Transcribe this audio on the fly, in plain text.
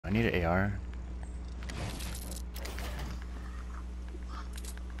need an AR.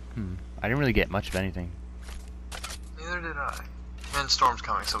 I didn't really get much of anything. Neither did I. And storm's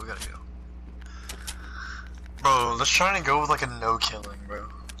coming, so we gotta go. Bro, let's try and go with like a no killing, bro.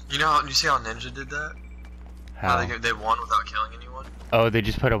 You know how you see how Ninja did that? How? They won without killing anyone? Oh, they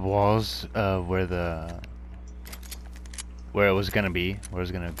just put up walls where it was gonna be, where it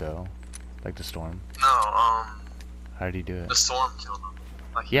was gonna go, like the storm. No, How did he do it? the storm killed him.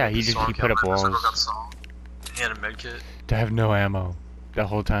 Like, Yeah, he put up walls. He had a med kit. I have no ammo, the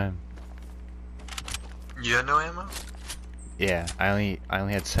whole time. You had no ammo? Yeah, I only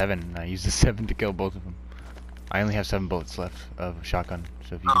had 7, and I used the 7 to kill both of them. I only have 7 bullets left of shotgun,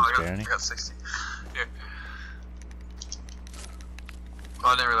 so if you can spare any. I got 60. Here.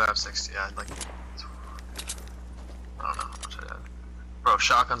 Well, I didn't really have 60. I had like, I don't know how much I had. Bro,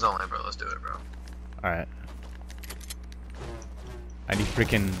 shotguns only, bro. Let's do it, bro. Alright. I need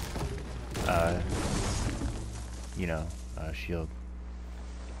freaking, shield.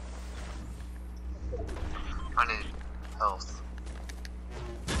 I need health.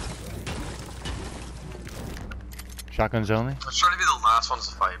 Shotguns only? Let's try to be the last ones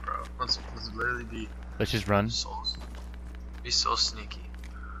to fight, bro. Let's literally be. Let's just run. Be so sneaky.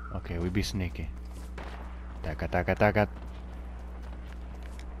 Okay, we be sneaky. Taka taka taka.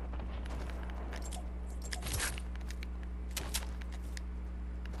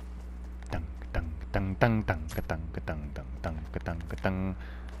 Dang dang dang dang dang dang dang dang dang dang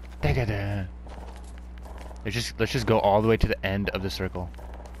dang dang. Let's just go all the way to the end of the circle.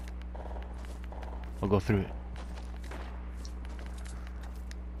 We'll go through it.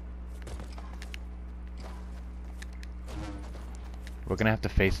 We're gonna have to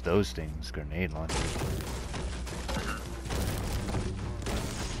face those things, grenade launchers.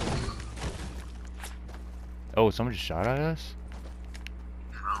 Oh, someone just shot at us?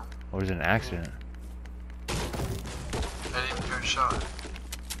 No. Or was it an accident? I didn't even hear a shot.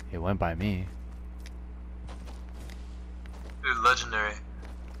 It went by me. Dude, legendary.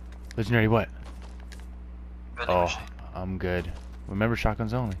 Legendary what? Vending Oh, machine. I'm good. Remember,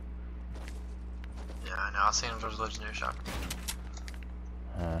 shotguns only. Yeah, I know. I seen him towards legendary shotgun.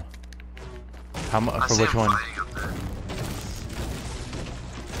 How much for which one?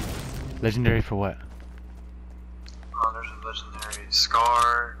 Legendary for what? Oh, there's a legendary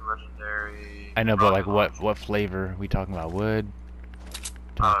Scar, legendary. I know, but like what flavor? We talking about wood?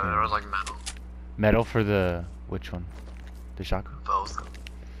 There was like metal. Metal for the which one? The shotgun? Both.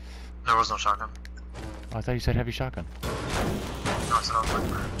 There was no shotgun. Oh, I thought you said heavy shotgun. No, I said I was like,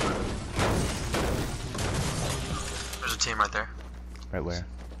 there's a team right there. Right where?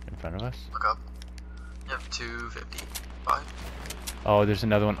 In front of us? Look up. Yep, 255. Oh, there's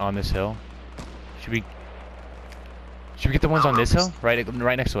another one on this hill. Should we get the ones on this hill? Right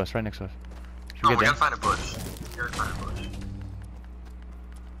next to us. Right next to us. Should We we get gotta them? find a bush. We gotta find a bush.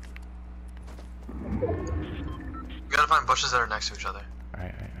 We gotta find bushes that are next to each other.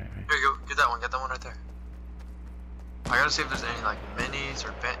 Right. Here you go. Get that one right there. I gotta see if there's any like minis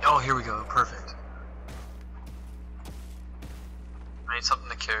or oh, here we go. Perfect. I need something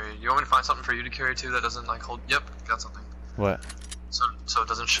to carry. You want me to find something for you to carry too that doesn't like hold? Yep, got something. What? So it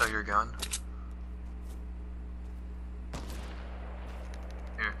doesn't show your gun.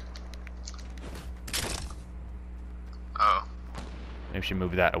 Here. Oh. Maybe we should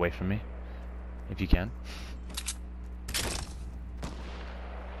move that away from me, if you can.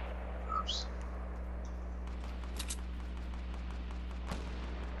 Oops.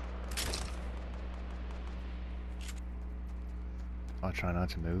 I'll try not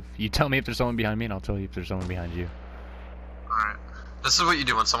to move. You tell me if there's someone behind me, and I'll tell you if there's someone behind you. Alright. This is what you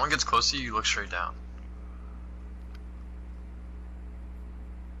do when someone gets close to you, you look straight down.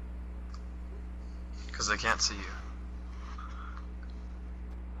 Because they can't see you.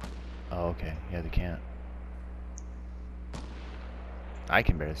 Oh, okay. Yeah, they can't. I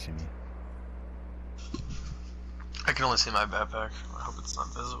can barely see me. I can only see my backpack. I hope it's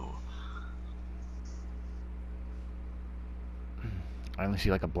not visible. I only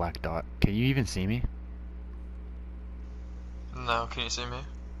see like a black dot. Can you even see me? No, can you see me?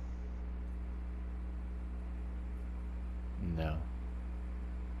 No.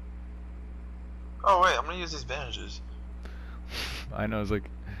 Oh wait, I'm gonna use these bandages. I know, it's like,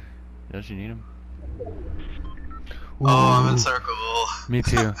 don't you need them? Oh, I'm in circle. Me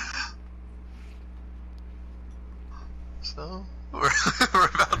too. So, we're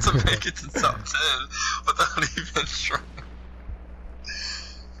about to make it to top 10 without even trying.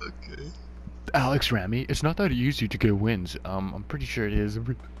 Okay. Alex Ramy, it's not that easy to get wins. I'm pretty sure it is.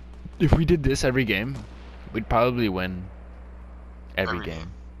 If we did this every game, we'd probably win every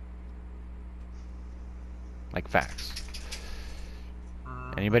game. Like facts.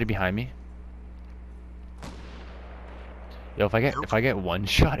 Anybody behind me? Yo, if I get one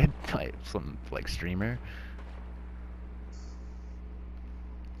shotted by some like streamer.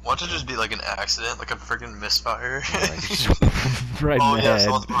 Watch it just be like an accident, like a freaking misfire. Yeah, like, just right oh in the yeah, head.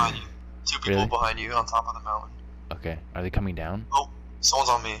 someone's behind you. Two people Really? behind you on top of the mountain. Okay, are they coming down? Oh, someone's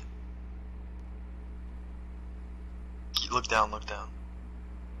on me. Look down, look down.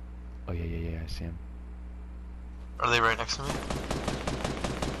 Oh yeah, I see him. Are they right next to me?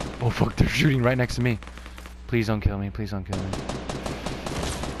 Oh fuck, they're shooting right next to me. Please don't kill me, please don't kill me.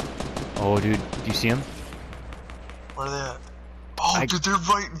 Oh dude, do you see him? Where are they at? Oh dude, they're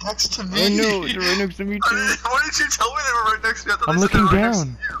right next to me! I know, they're right next to me too. Why didn't you tell me they were right next to me? I thought I'm they said looking they were right down.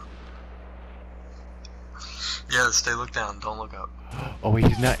 next to you. Yeah, stay look down, don't look up. Oh wait,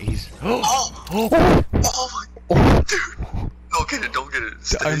 he's not, he's... Oh! Oh! Oh my... Dude! Don't get it, don't get it.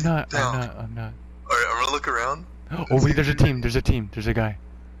 Stay I'm not. Alright, I'm gonna look around. Oh wait, there's a team, there's a guy.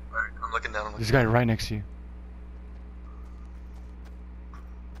 Alright, I'm looking down, There's a guy right next to you.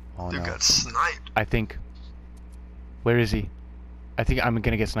 Oh Dude no. got sniped. I think... Where is he? I think I'm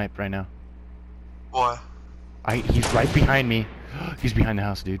gonna get sniped right now. Why? He's right behind me. He's behind the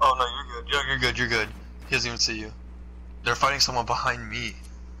house, dude. Oh no, you're good. You're good, you're good. He doesn't even see you. They're fighting someone behind me.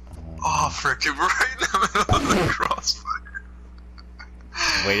 Oh, frick, dude, we're right in the middle of the crossfire.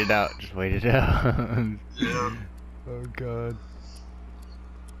 Wait it out, just wait it out. Yeah. Oh god.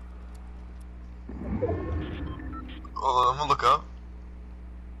 Hold on, I'm gonna look up.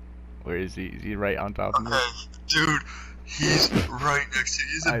 Where is he? Is he right on top of me? Okay, dude, he's right next to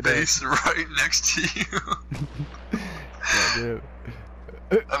you. He's a base right next to you. Yeah, dude.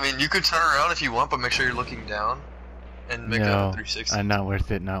 I mean, you could turn around if you want, but make sure you're looking down and make a 360. Not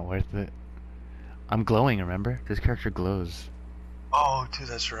worth it, not worth it. I'm glowing, remember? This character glows. Oh, dude,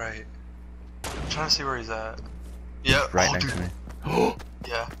 that's right. I'm trying to see where he's at. Yeah, Right next to me.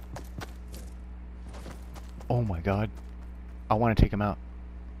 Yeah. Oh my god. I want to take him out.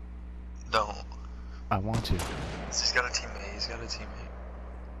 Don't. I want to. He's got a teammate. He's got a teammate.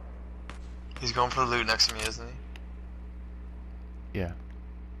 He's going for the loot next to me, isn't he? Yeah.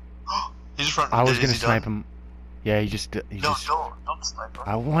 He's in front. I was gonna snipe him. Yeah, he just. Don't snipe him.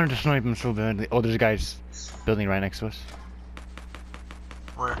 I wanted to snipe him so badly. Oh, there's a guy's building right next to us.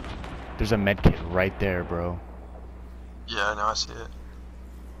 Where? There's a med kit right there, bro. Yeah, I know. I see it.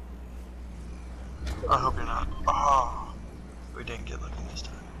 I hope you're not. Oh, we didn't get lucky this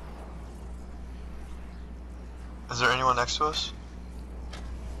time. Is there anyone next to us?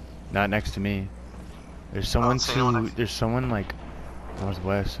 Not next to me. There's someone there's someone like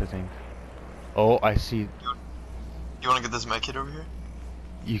northwest, I think. Oh, I see. You want to get this med kit over here?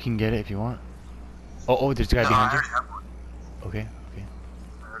 You can get it if you want. Oh, there's a guy behind I you. already have one. Okay.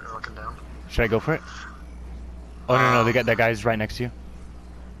 I'm looking down. Should I go for it? Oh no, they got that guy's right next to you.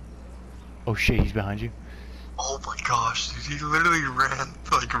 Oh shit, he's behind you. Oh my gosh, dude, he literally ran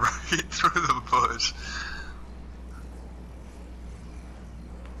like right through the bush.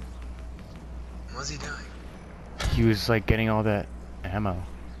 What's he doing? He was like getting all that ammo.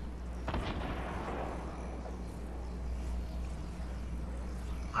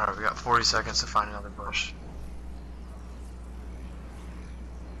 Alright, we got 40 seconds to find another bush.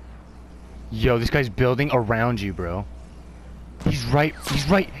 Yo, this guy's building around you, bro. He's right.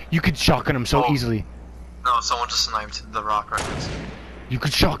 You could shotgun him so easily. No, someone just sniped the rock right next to me. You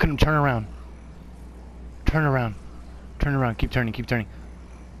could shotgun him. Turn around. Turn around. Keep turning.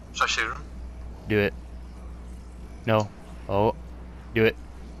 Should I shoot him? Do it. No. Oh. Do it.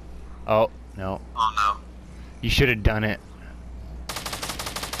 Oh, no. Oh no. You should have done it.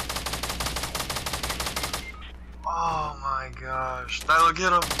 Oh my gosh. Tyler,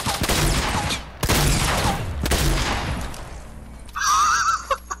 get him.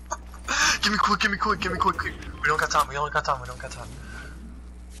 Give me quick. We don't got time. I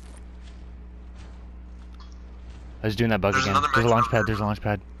was doing that bug There's again. another There's a med launch kit pad. over There's a there. launch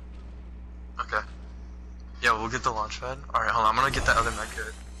pad. Okay. Yeah, we'll get the launch pad. Alright, hold on. I'm gonna get that other med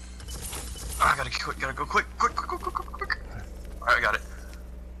kit. Oh, I gotta get quick. Gotta go quick. Alright, I got it.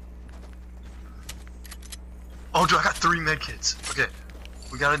 Oh, dude, I got 3 med kits. Okay.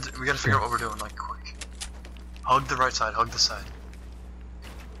 We gotta figure out what we're doing, like, quick. Hug the right side. Hug the side.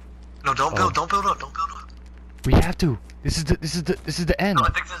 No, don't build up. We have to. This is the end. No,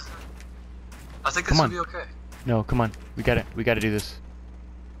 I think this will be okay. No, come on. We gotta do this.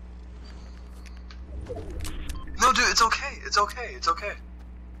 No, dude, it's okay.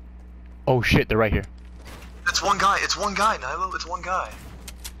 Oh shit, they're right here. It's one guy, Nilo, it's one guy.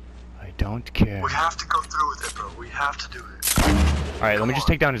 I don't care. We have to go through with it, bro. We have to do it. Alright, let me just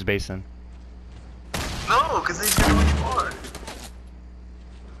take down his base then. No, because then he's gonna know where you are.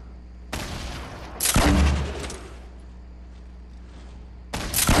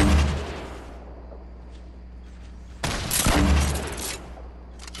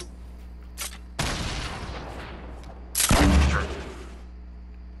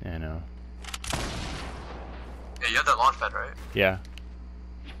 Yeah, I know. Yeah, you have that launch pad, right? Yeah.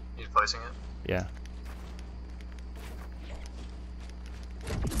 He's placing it. Yeah.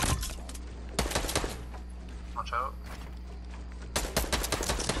 Watch out.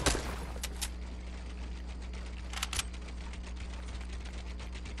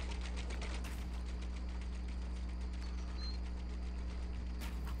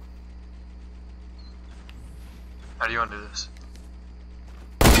 How do you want to do this?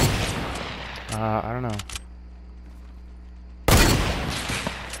 I don't know.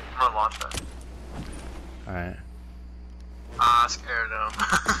 I'm on launch pad. Alright. Ah, scared him.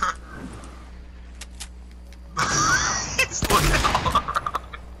 He's looking all around.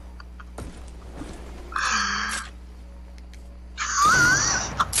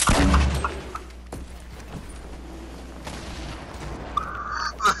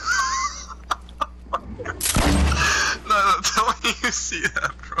 No, tell me you see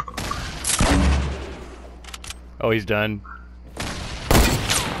that, bro. Oh, he's done.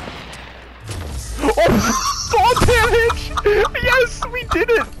 Oh, fall damage! Yes, we did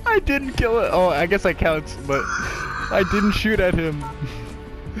it! I didn't kill it. Oh, I guess that counts, but I didn't shoot at him.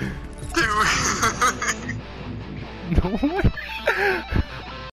 Dude. No.